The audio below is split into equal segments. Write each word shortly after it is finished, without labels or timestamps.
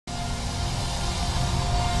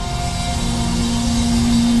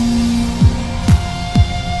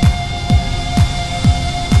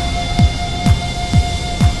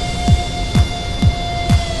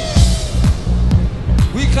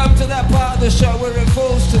culture where it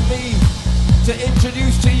falls to me to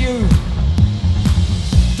introduce to you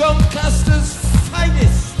Doncaster's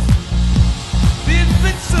finest, the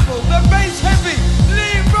invincible, the bass heavy,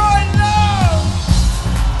 Leroy Love!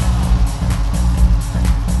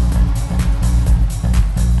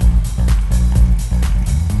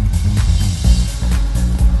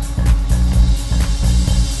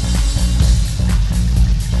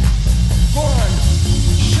 Go on,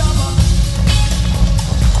 Shabba.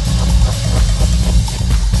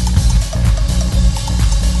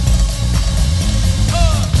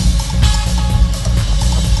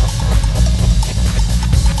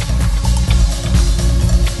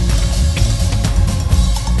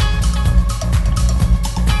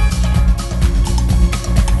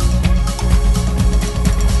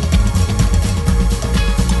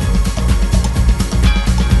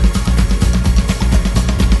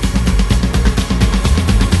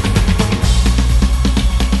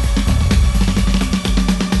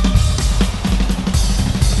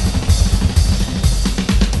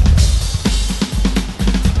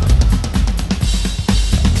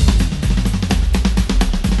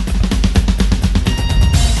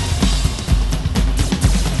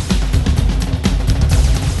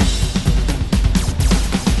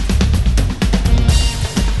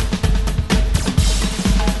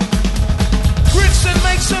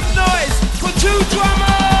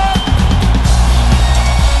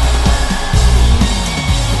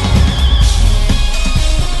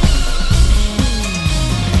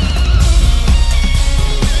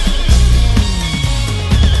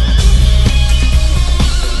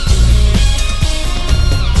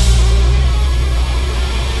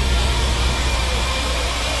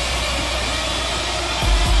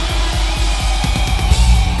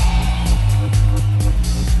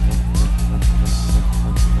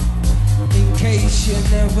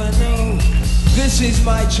 This is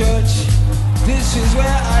my church, this is where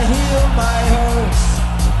I heal my hurts.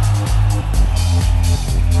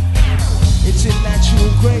 It's in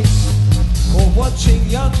natural grace, or watching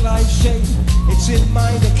young life shape. It's in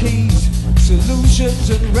minor keys, solutions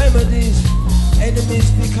and remedies.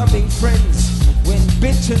 Enemies becoming friends when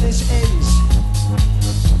bitterness ends.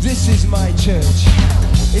 This is my church.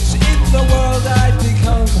 It's in the world I've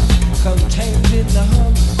become, contained in the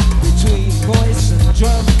hum between voice and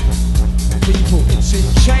drum. People, it's in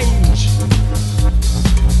change.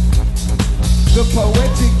 The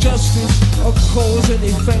poetic justice of cause and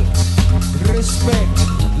effect. Respect,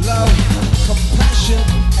 love, compassion.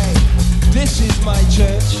 Hey, this is my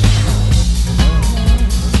church.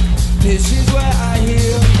 This is where I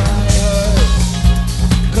heal my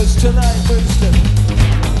hurt. Cause tonight, Brixton,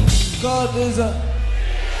 God is a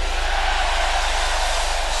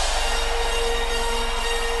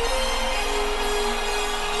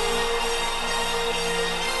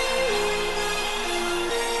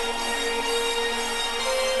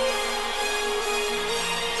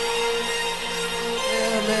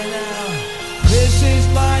This is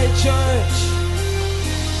my church.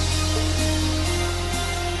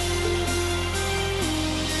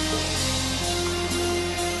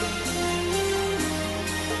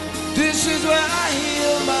 This is where I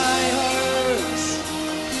heal my hurts.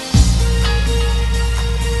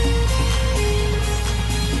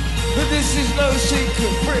 But this is no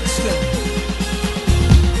secret, Brixton.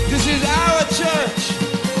 This is our church.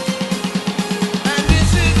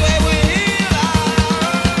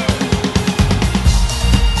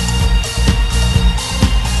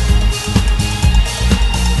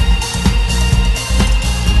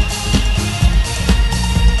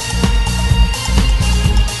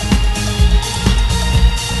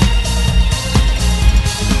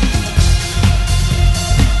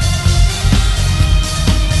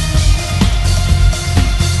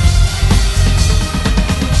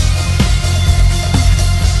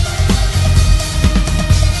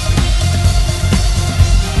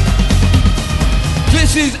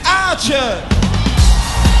 This is our church.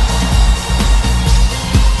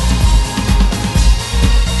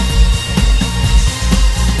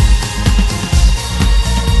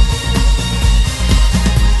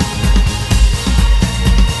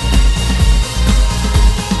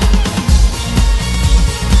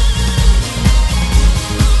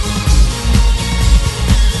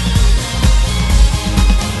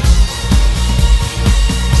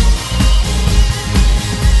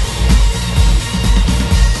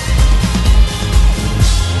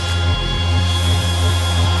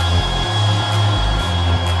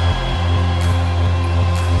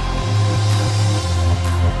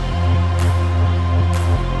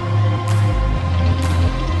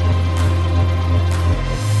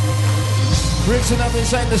 Brixton have been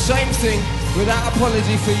saying the same thing without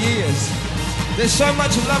apology for years. There's so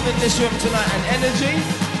much love in this room tonight and energy.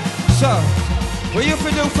 So, what you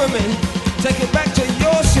can do for me, take it back to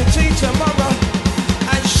your city tomorrow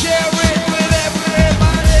and share it.